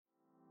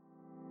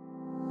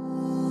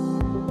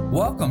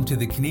Welcome to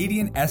the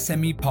Canadian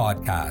SME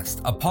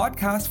Podcast, a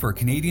podcast for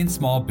Canadian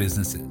small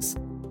businesses.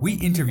 We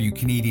interview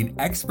Canadian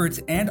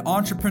experts and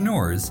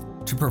entrepreneurs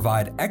to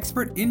provide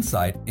expert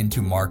insight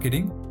into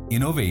marketing,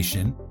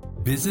 innovation,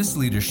 business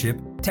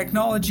leadership,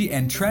 technology,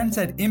 and trends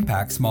that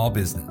impact small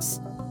business.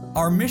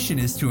 Our mission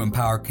is to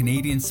empower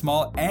Canadian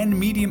small and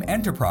medium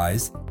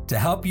enterprise to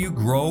help you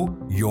grow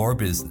your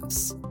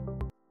business.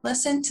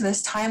 Listen to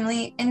this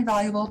timely,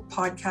 invaluable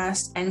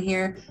podcast and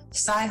hear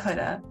Sai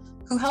Huda,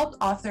 who helped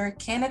author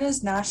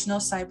Canada's National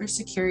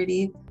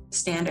Cybersecurity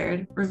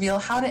Standard, reveal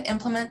how to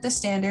implement the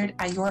standard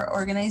at your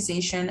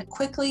organization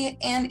quickly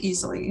and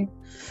easily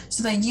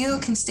so that you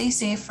can stay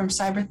safe from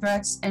cyber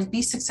threats and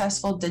be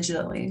successful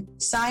digitally.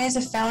 Sai is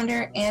a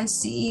founder and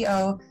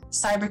CEO,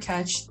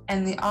 Cybercatch,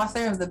 and the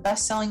author of the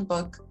best-selling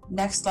book,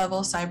 Next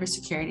Level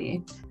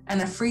Cybersecurity,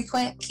 and a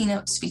frequent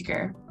keynote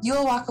speaker. You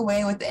will walk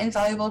away with the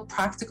invaluable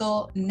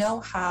practical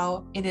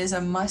know-how. It is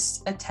a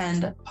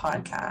must-attend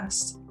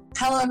podcast.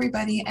 Hello,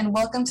 everybody, and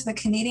welcome to the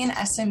Canadian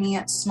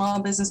SME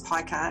Small Business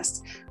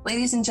Podcast.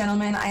 Ladies and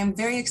gentlemen, I am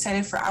very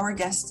excited for our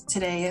guest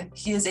today.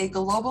 He is a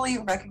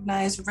globally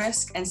recognized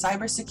risk and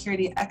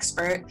cybersecurity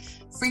expert,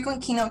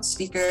 frequent keynote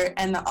speaker,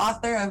 and the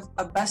author of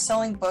a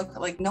best-selling book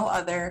like no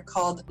other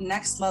called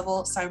Next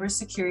Level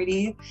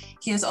Cybersecurity.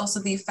 He is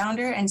also the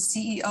founder and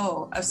CEO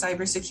of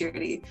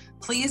Cybersecurity.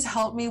 Please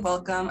help me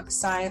welcome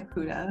Sai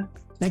Huda.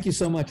 Thank you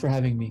so much for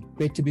having me.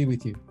 Great to be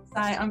with you.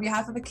 Sai, on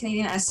behalf of the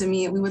Canadian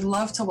SME, we would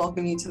love to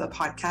welcome you to the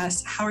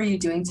podcast. How are you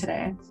doing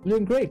today? I'm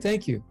doing great.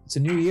 Thank you. It's a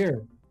new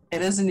year.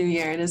 It is a new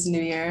year.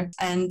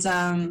 And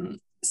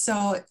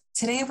so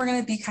today we're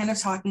going to be kind of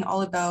talking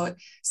all about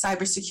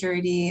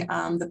cybersecurity,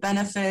 the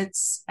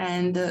benefits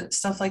and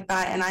stuff like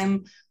that. And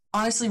I'm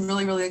honestly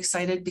really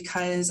excited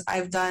because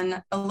I've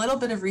done a little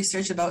bit of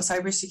research about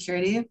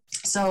cybersecurity.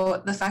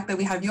 So the fact that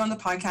we have you on the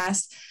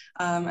podcast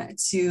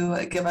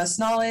to give us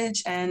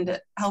knowledge and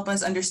help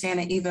us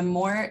understand it even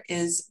more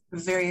is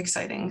very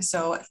exciting.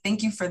 So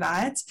thank you for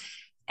that.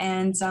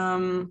 And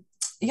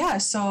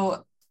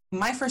so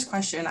my first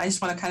question, I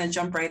just want to kind of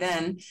jump right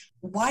in.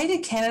 Why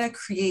did Canada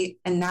create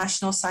a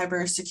national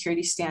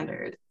cybersecurity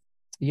standard?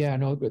 Yeah,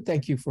 no,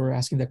 thank you for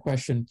asking that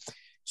question.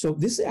 So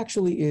this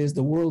actually is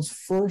the world's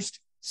first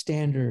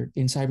standard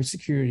in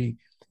cybersecurity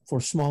for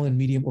small and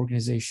medium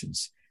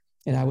organizations.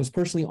 And I was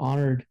personally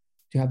honored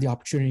to have the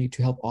opportunity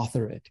to help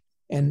author it.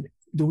 And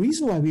the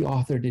reason why we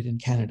authored it in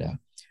Canada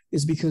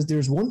is because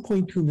there's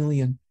 1.2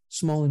 million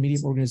small and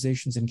medium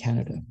organizations in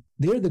Canada.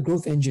 They're the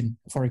growth engine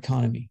of our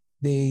economy.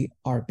 They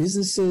are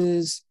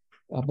businesses,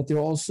 but they're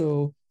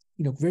also,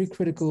 very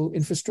critical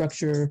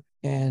infrastructure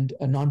and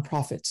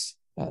nonprofits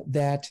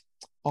that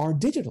are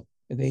digital.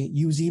 They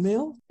use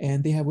email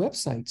and they have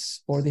websites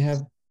or they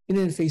have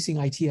internet-facing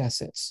IT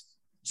assets.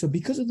 So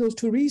because of those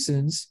two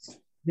reasons,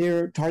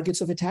 they're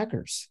targets of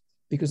attackers.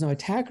 Because now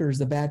attackers,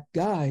 the bad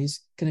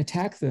guys, can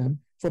attack them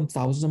from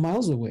thousands of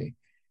miles away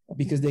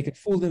because they can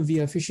fool them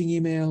via phishing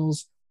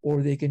emails,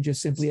 or they can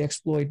just simply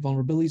exploit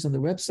vulnerabilities on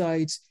their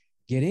websites,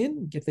 get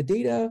in, get the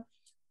data,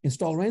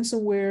 install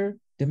ransomware,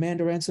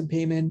 demand a ransom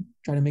payment,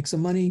 try to make some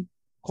money,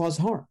 cause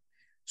harm.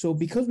 So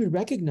because we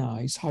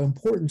recognize how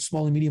important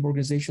small and medium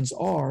organizations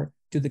are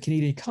to the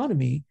Canadian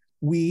economy,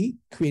 we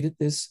created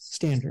this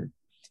standard.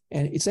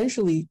 And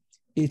essentially,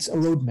 it's a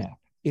roadmap.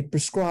 It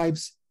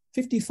prescribes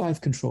 55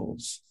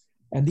 controls.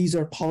 And these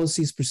are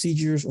policies,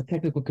 procedures, or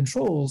technical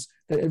controls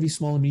that every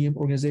small and medium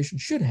organization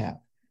should have.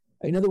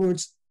 In other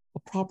words, a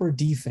proper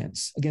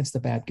defense against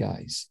the bad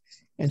guys.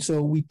 And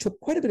so we took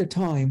quite a bit of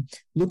time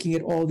looking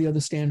at all the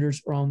other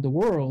standards around the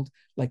world,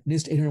 like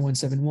NIST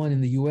 80171 in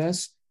the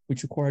US,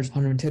 which requires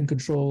 110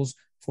 controls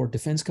for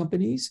defense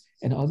companies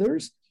and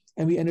others.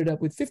 And we ended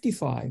up with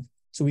 55.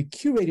 So we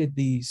curated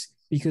these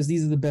because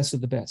these are the best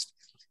of the best.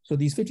 So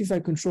these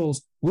 55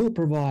 controls will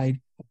provide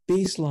a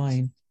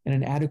baseline and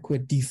an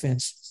adequate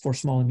defense for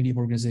small and medium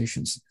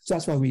organizations. So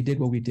that's why we did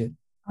what we did.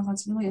 Oh,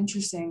 that's really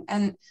interesting.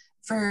 And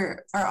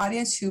for our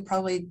audience who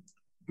probably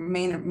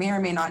may or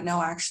may not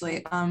know,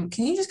 actually, can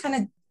you just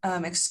kind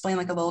of explain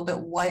like a little bit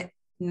what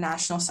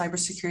national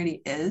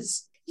cybersecurity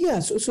is? Yeah,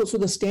 so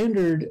the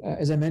standard,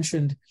 as I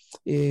mentioned,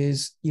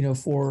 is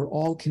for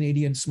all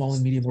Canadian small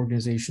and medium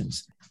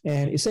organizations.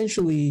 And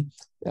essentially,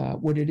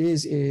 what it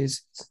is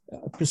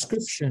a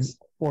prescription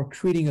for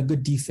creating a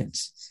good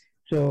defense.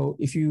 So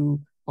if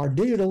you are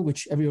digital,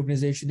 which every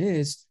organization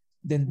is,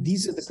 then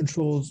these are the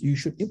controls you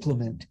should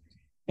implement.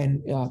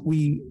 And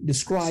we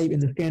describe in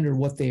the standard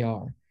what they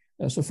are.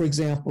 So for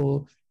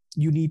example,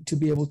 you need to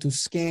be able to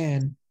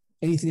scan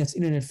anything that's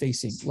internet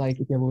facing. Like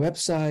if you have a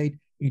website,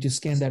 you need to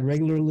scan that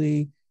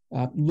regularly,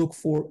 look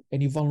for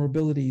any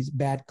vulnerabilities,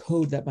 bad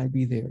code that might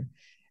be there.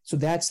 So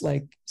that's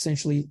like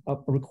essentially a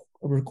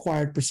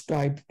required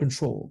prescribed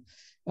control.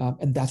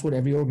 And that's what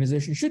every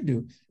organization should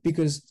do.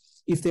 Because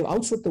if they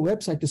outsource the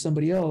website to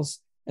somebody else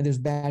and there's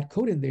bad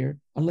code in there,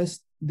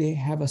 unless they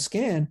have a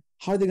scan,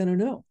 how are they going to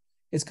know?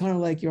 It's kind of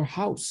like your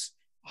house.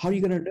 How are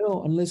you going to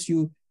know unless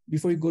you,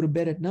 before you go to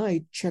bed at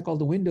night, check all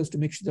the windows to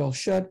make sure they're all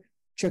shut,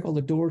 check all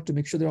the doors to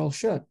make sure they're all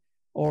shut,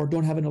 or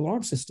don't have an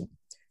alarm system.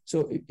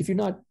 So if you're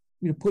not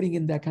putting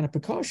in that kind of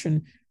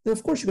precaution, then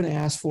of course you're going to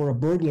ask for a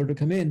burglar to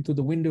come in through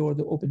the window or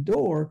the open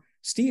door,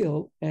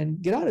 steal,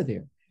 and get out of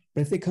there.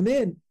 But if they come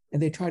in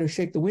and they try to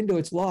shake the window,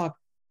 it's locked.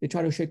 They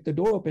try to shake the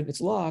door open,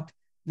 it's locked.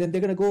 Then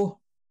they're going to go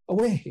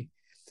away.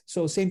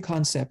 So same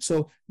concept.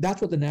 So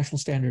that's what the national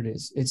standard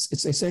is.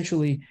 It's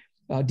essentially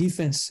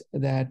defense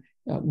that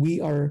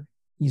we are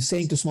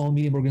saying to small and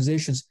medium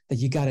organizations that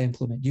you got to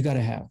implement, you got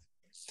to have.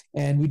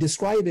 And we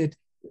describe it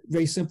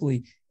very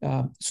simply.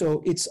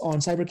 So it's on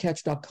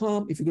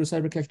cybercatch.com. If you go to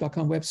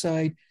cybercatch.com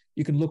website,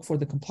 you can look for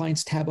the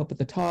compliance tab up at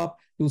the top.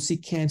 You'll see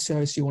CAN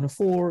CISC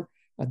 104.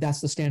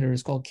 That's the standard.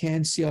 It's called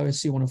CAN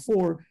CISC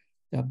 104,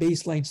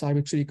 baseline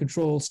cybersecurity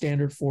control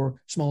standard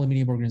for small and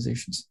medium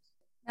organizations.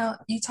 Now,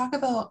 you talk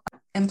about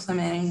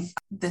implementing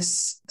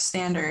this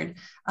standard.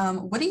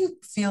 What do you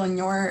feel in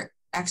your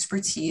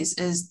expertise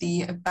is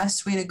the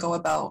best way to go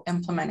about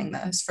implementing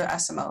this for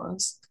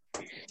SMOs?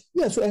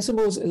 Yeah, so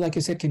SMOs, like I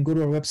said, can go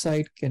to our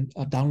website, can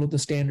download the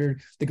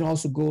standard. They can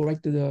also go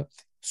right to the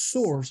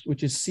source,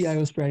 which is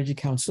CIO Strategy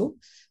Council.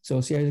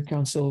 So CIO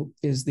Council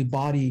is the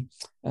body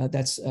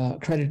that's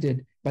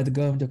accredited by the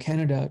government of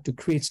Canada to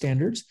create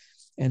standards.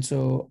 And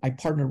so I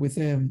partner with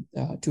them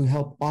to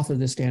help author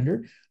the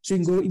standard. So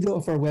you can go either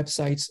of our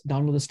websites,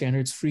 download the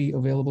standard. It's free,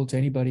 available to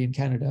anybody in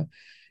Canada.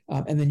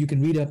 And then you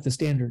can read up the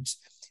standards.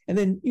 And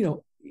then,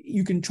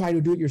 you can try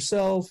to do it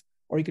yourself,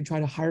 or you can try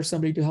to hire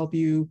somebody to help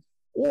you,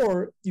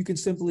 or you can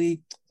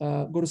simply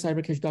go to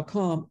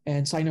cybercatch.com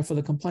and sign up for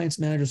the Compliance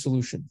Manager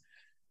solution.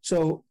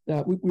 So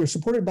we're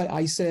supported by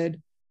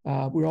ISED.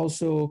 We're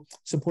also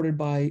supported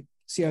by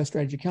CIO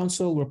Strategy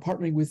Council. We're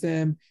partnering with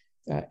them.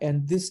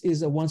 And this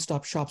is a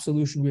one-stop shop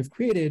solution we've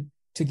created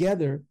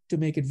together to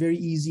make it very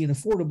easy and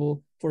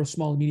affordable for a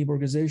small and medium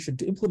organization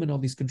to implement all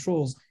these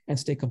controls and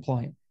stay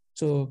compliant.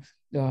 So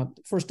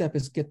first step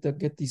is get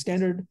the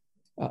standard.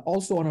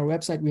 Also on our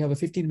website, we have a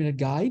 15-minute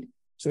guide.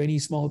 So any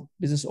small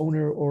business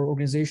owner or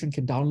organization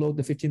can download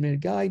the 15-minute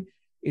guide.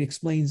 It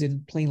explains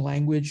in plain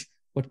language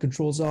what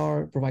controls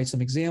are, provides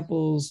some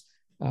examples.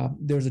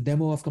 There's a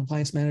demo of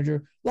Compliance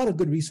Manager. A lot of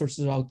good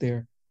resources out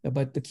there.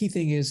 But the key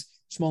thing is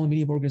small and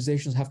medium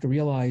organizations have to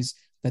realize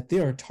that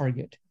they're a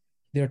target.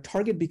 They're a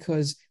target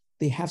because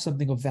they have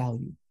something of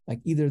value, like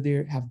either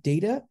they have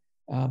data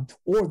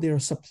or they're a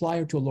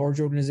supplier to a large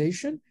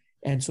organization.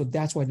 And so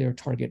that's why they're a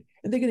target.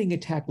 And they're getting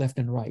attacked left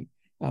and right.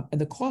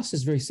 And the cost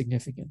is very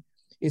significant.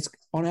 It's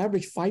on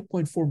average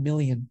 5.4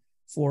 million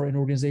for an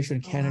organization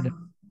in Canada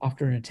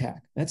after an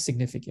attack. That's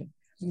significant.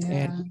 Yeah.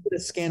 And with a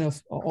scan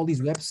of all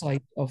these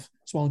websites of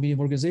small and medium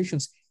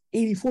organizations,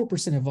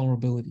 84% have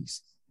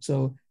vulnerabilities.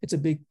 So it's a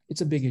big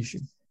issue.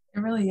 It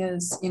really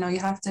is. You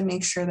have to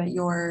make sure that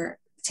you're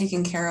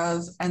taken care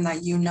of and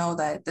that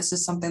that this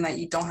is something that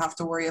you don't have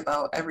to worry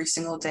about every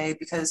single day,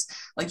 because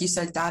like you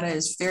said, data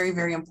is very,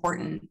 very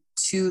important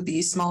to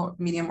these small,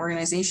 medium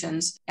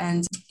organizations.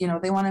 And,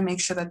 they want to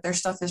make sure that their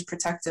stuff is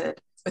protected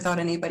without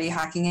anybody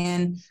hacking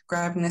in,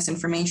 grabbing this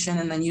information,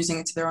 and then using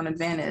it to their own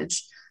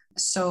advantage.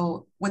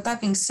 So with that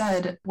being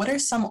said, what are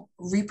some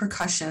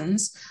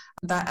repercussions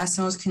that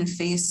SMOs can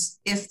face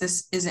if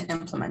this isn't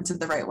implemented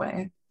the right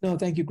way? No,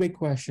 thank you. Great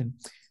question.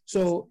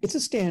 So it's a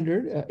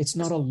standard. It's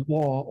not a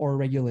law or a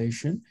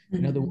regulation.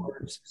 In other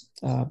words,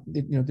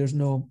 there's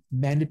no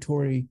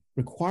mandatory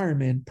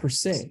requirement per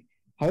se.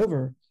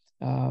 However,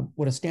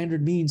 what a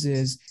standard means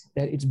is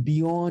that it's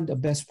beyond a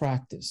best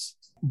practice,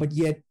 but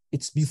yet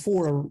it's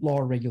before a law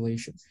or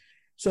regulation.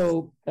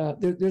 So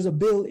there's a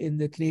bill in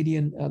the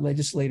Canadian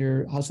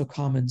legislature, House of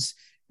Commons,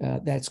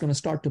 that's going to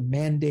start to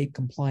mandate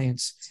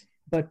compliance.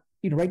 But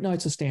right now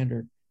it's a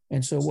standard.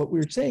 And so what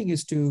we're saying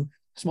is to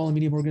small and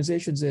medium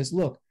organizations is,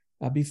 look,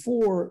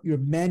 before you're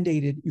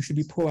mandated, you should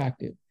be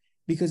proactive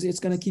because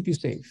it's going to keep you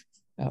safe.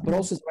 But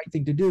also it's the right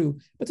thing to do,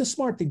 but it's a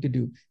smart thing to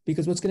do,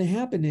 because what's going to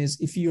happen is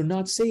if you're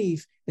not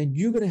safe, then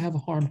you're going to have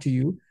harm to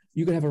you.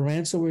 You're going to have a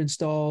ransomware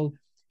installed.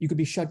 You could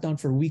be shut down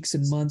for weeks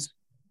and months.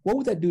 What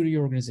would that do to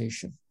your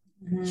organization?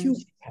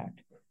 Huge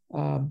impact.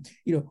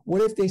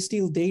 What if they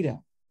steal data?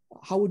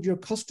 How would your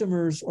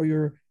customers or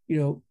your,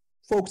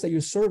 folks that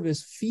you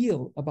service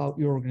feel about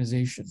your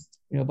organization,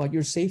 about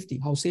your safety?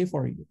 How safe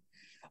are you?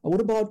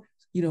 What about,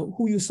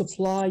 who you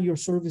supply your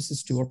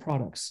services to or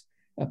products?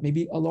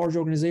 Maybe a large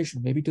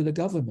organization, maybe to the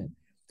government.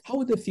 How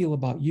would they feel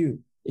about you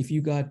if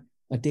you got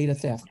a data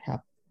theft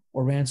happen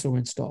or ransomware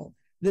installed?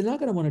 They're not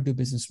going to want to do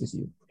business with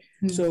you.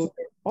 So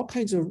all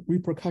kinds of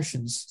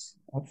repercussions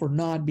for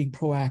not being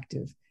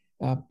proactive.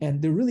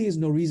 And there really is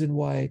no reason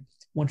why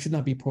one should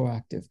not be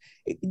proactive.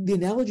 The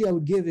analogy I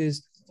would give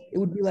is it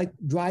would be like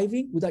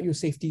driving without your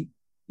safety,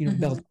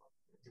 belt.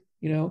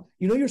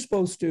 You're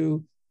supposed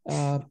to,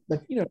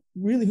 but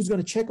really, who's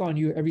going to check on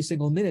you every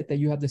single minute that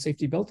you have the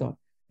safety belt on?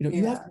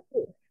 You have to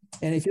do it.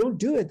 And if you don't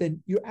do it,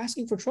 then you're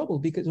asking for trouble,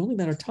 because it's only a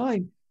matter of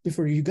time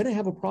before you're going to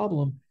have a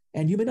problem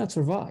and you may not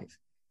survive.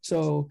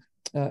 So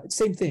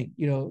same thing,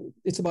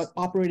 it's about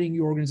operating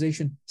your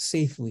organization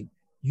safely.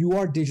 You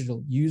are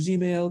digital. Use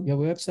email, you have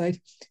a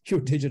website, you're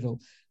digital.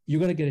 You're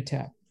going to get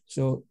attacked.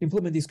 So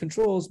implement these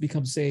controls,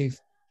 become safe,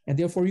 and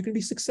therefore you can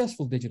be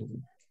successful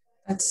digitally.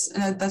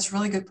 That's a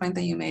really good point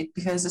that you made,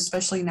 because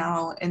especially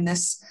now in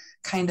this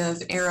kind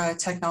of era,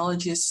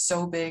 technology is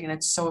so big and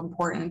it's so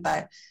important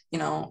that,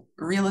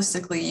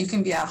 realistically, you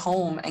can be at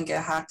home and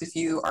get hacked if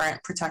you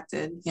aren't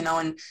protected,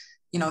 and,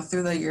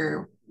 through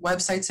your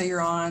websites that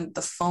you're on,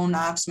 the phone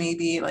apps,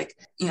 maybe, like,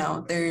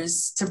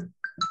 there's, to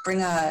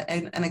bring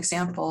an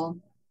example,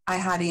 I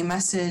had a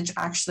message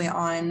actually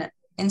on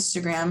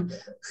Instagram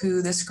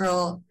who this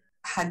girl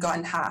had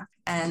gotten hacked.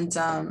 And,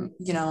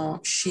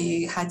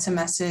 she had to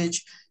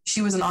message,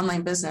 she was an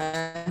online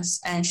business,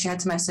 and she had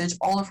to message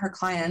all of her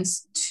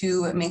clients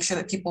to make sure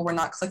that people were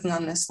not clicking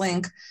on this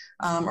link,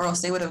 or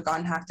else they would have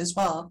gotten hacked as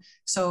well.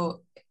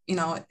 So,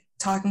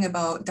 talking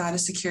about data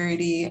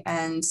security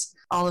and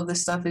all of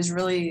this stuff it's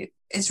really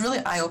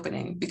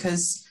eye-opening,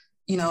 because,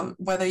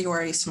 whether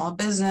you're a small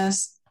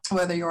business,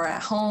 whether you're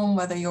at home,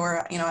 whether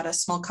you're, at a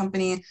small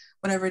company,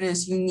 whatever it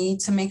is, you need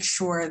to make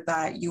sure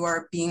that you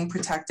are being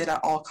protected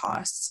at all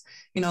costs.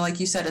 Like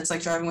you said, it's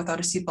like driving without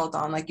a seatbelt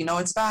on. Like,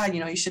 it's bad,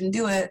 you shouldn't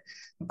do it,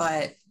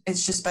 but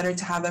it's just better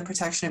to have that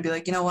protection and be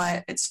like, you know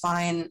what, it's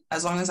fine.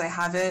 As long as I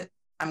have it,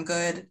 I'm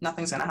good.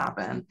 Nothing's going to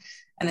happen.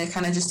 And it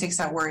kind of just takes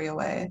that worry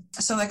away.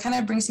 So that kind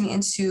of brings me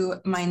into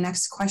my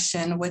next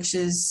question, which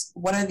is,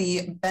 what are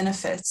the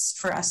benefits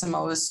for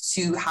SMOs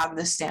to have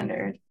this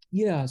standard?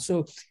 Yeah,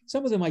 so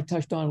some of them I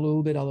touched on a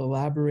little bit. I'll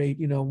elaborate.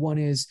 One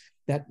is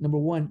that, number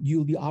one,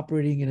 you'll be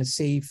operating in a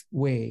safe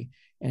way.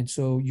 And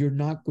so you're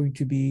not going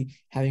to be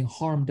having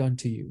harm done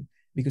to you,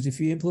 because if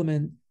you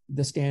implement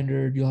the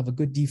standard, you'll have a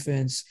good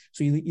defense.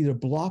 So you either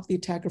block the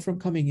attacker from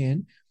coming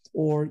in,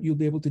 or you'll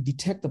be able to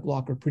detect the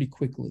blocker pretty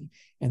quickly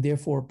and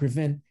therefore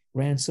prevent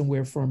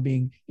ransomware from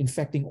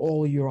infecting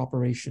all your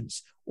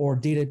operations, or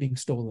data being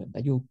stolen,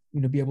 that you'll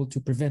be able to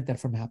prevent that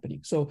from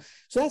happening. So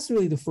that's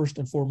really the first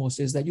and foremost,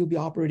 is that you'll be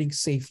operating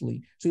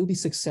safely. So you'll be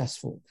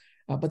successful.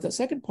 But the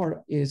second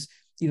part is,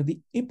 the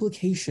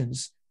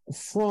implications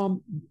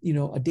from,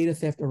 a data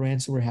theft or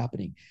ransomware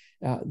happening,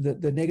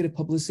 the negative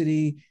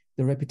publicity,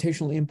 the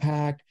reputational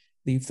impact,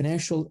 the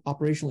financial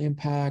operational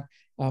impact,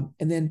 and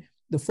then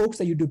the folks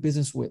that you do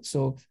business with.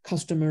 So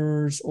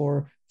customers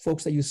or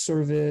folks that you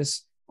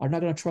service are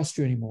not going to trust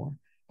you anymore.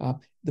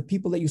 The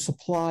people that you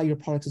supply your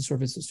products and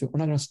services to are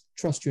not going to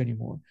trust you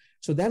anymore.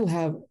 So that'll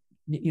have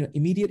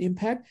immediate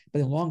impact, but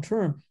in the long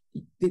term,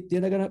 they're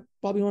not going to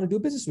probably want to do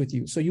business with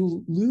you. So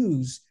you'll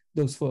lose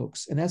those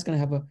folks, and that's going to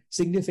have a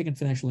significant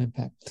financial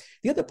impact.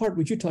 The other part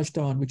which you touched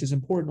on, which is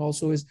important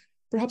also, is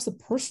perhaps the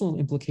personal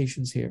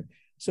implications here.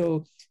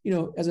 So,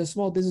 as a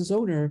small business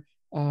owner,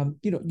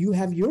 you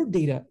have your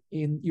data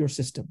in your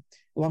system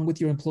along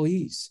with your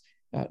employees,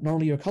 not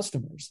only your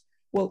customers.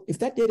 Well, if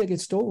that data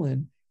gets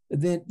stolen,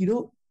 then,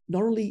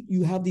 not only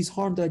you have these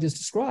harms that I just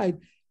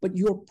described, but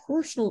your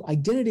personal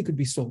identity could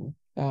be stolen.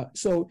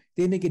 So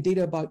they may get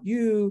data about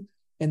you,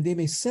 and they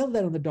may sell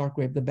that on the dark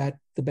web,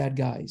 the bad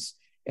guys.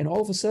 And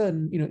all of a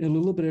sudden, in a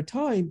little bit of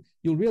time,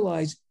 you'll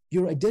realize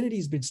your identity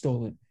has been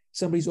stolen.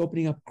 Somebody's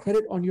opening up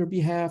credit on your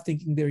behalf,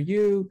 thinking they're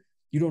you.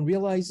 You don't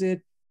realize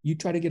it. You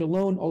try to get a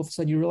loan. All of a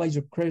sudden, you realize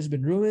your credit has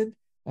been ruined.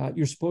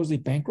 You're supposedly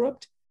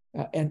bankrupt.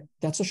 And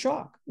that's a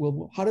shock.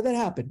 Well, how did that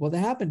happen? Well, that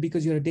happened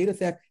because you had a data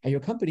theft at your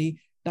company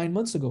 9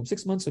 months ago,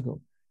 6 months ago.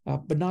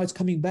 But now it's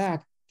coming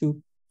back to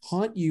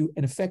haunt you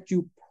and affect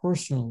you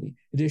personally,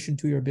 in addition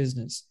to your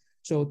business.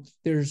 So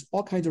there's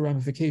all kinds of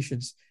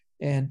ramifications.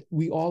 And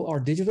we all are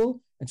digital.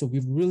 And so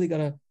we've really got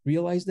to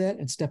realize that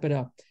and step it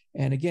up.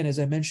 And again, as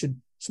I mentioned,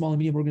 small and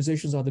medium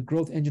organizations are the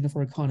growth engine of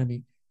our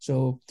economy.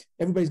 So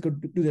everybody's got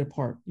to do their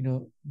part.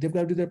 They've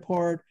got to do their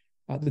part.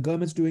 The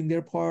government's doing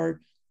their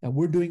part.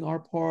 We're doing our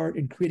part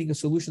in creating a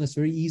solution that's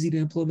very easy to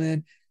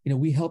implement.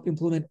 We help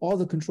implement all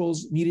the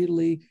controls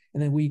immediately,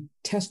 and then we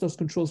test those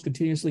controls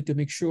continuously to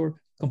make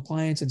sure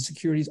compliance and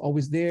security is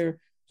always there.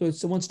 So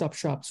it's a one-stop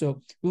shop.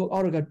 So we've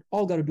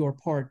all got to do our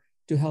part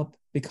to help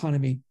the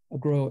economy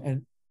grow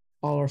and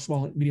all our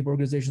small and medium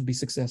organizations be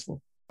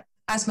successful.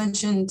 As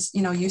mentioned,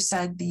 you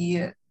said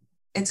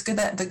it's good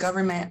that the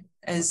government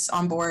is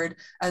on board,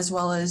 as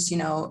well as,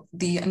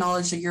 the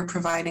knowledge that you're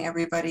providing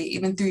everybody,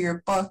 even through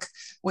your book,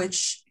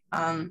 which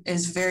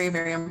is very,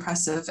 very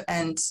impressive.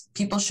 And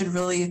people should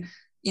really,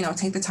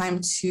 take the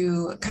time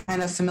to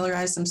kind of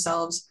familiarize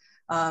themselves,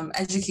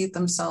 educate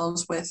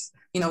themselves with,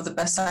 the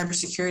best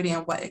cybersecurity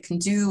and what it can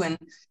do, and,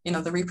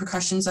 the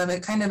repercussions of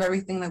it, kind of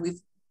everything that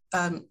we've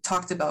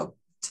talked about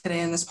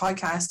today in this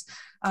podcast.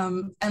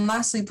 And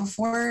lastly,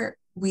 before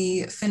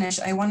we finish,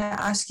 I want to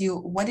ask you,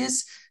 what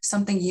is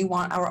something you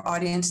want our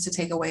audience to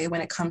take away when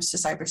it comes to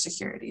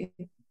cybersecurity?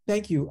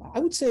 Thank you. I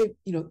would say,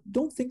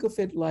 don't think of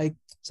it like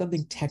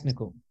something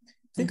technical.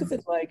 Think of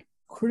it like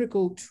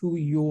critical to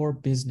your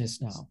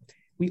business now.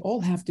 We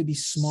all have to be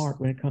smart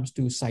when it comes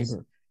to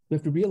cyber. We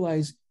have to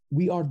realize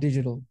we are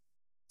digital.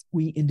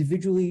 We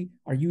individually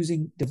are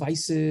using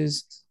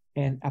devices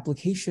and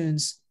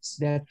applications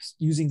that's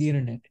using the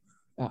internet.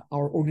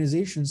 Our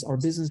organizations, our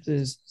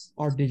businesses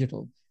are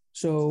digital.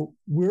 So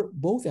we're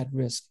both at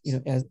risk,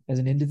 as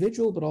an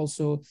individual, but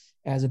also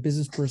as a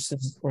business person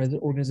or as an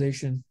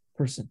organization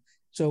person.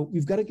 So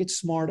we've got to get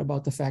smart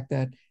about the fact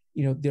that,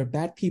 there are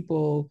bad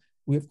people,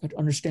 We have got to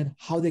understand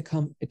how they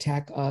come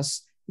attack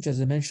us, which,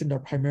 as I mentioned, are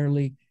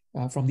primarily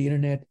from the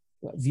internet,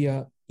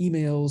 via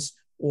emails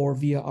or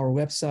via our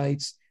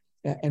websites.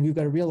 And we've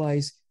got to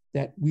realize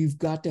that we've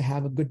got to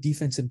have a good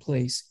defense in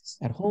place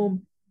at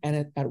home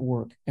and at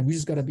work. And we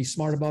just got to be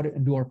smart about it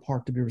and do our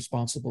part to be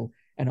responsible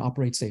and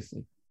operate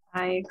safely.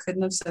 I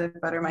couldn't have said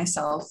it better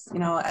myself.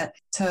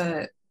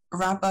 To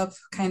wrap up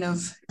kind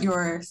of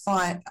your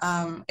thought,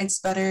 it's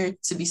better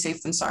to be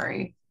safe than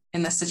sorry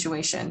in this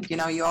situation.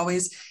 You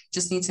always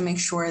just need to make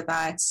sure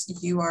that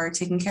you are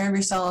taking care of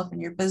yourself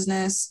and your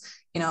business,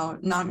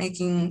 not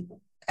making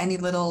any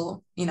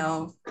little,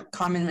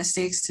 common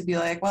mistakes to be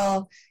like,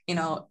 well,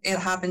 it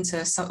happened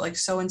to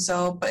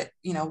so-and-so, but,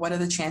 what are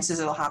the chances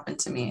it'll happen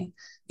to me?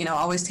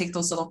 Always take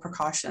those little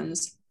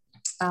precautions.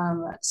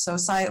 So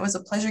Sai, it was a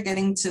pleasure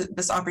getting to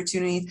this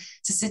opportunity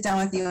to sit down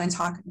with you and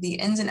talk the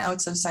ins and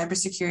outs of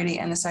cybersecurity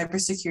and the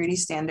cybersecurity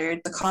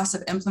standard, the cost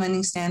of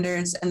implementing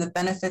standards, and the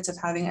benefits of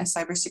having a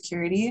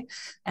cybersecurity.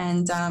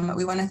 And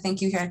we want to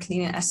thank you here at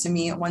Canadian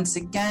SME once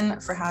again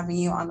for having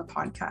you on the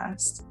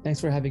podcast. Thanks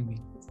for having me.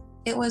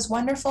 It was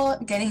wonderful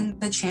getting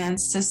the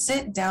chance to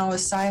sit down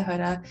with Sai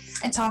Huda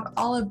and talk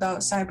all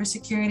about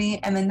cybersecurity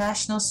and the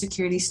national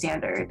security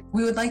standard.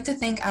 We would like to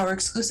thank our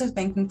exclusive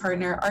banking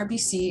partner,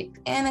 RBC,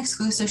 and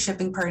exclusive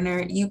shipping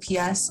partner,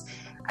 UPS,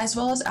 as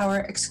well as our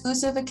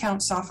exclusive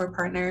account software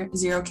partner,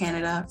 Xero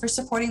Canada, for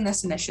supporting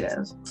this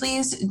initiative.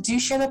 Please do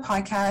share the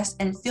podcast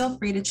and feel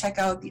free to check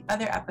out the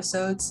other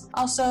episodes.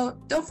 Also,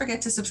 don't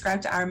forget to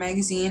subscribe to our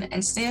magazine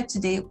and stay up to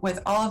date with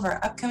all of our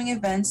upcoming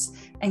events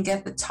and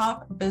get the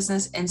top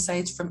business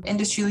insights from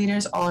industry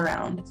leaders all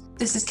around.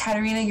 This is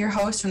Katerina, your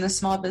host from the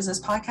Small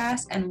Business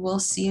Podcast, and we'll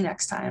see you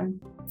next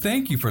time.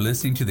 Thank you for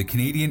listening to the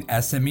Canadian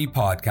SME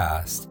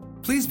Podcast.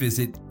 Please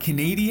visit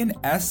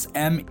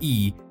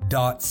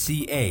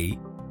canadiansme.ca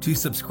to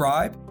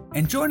subscribe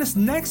and join us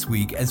next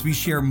week as we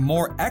share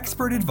more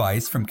expert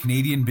advice from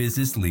Canadian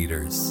business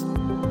leaders.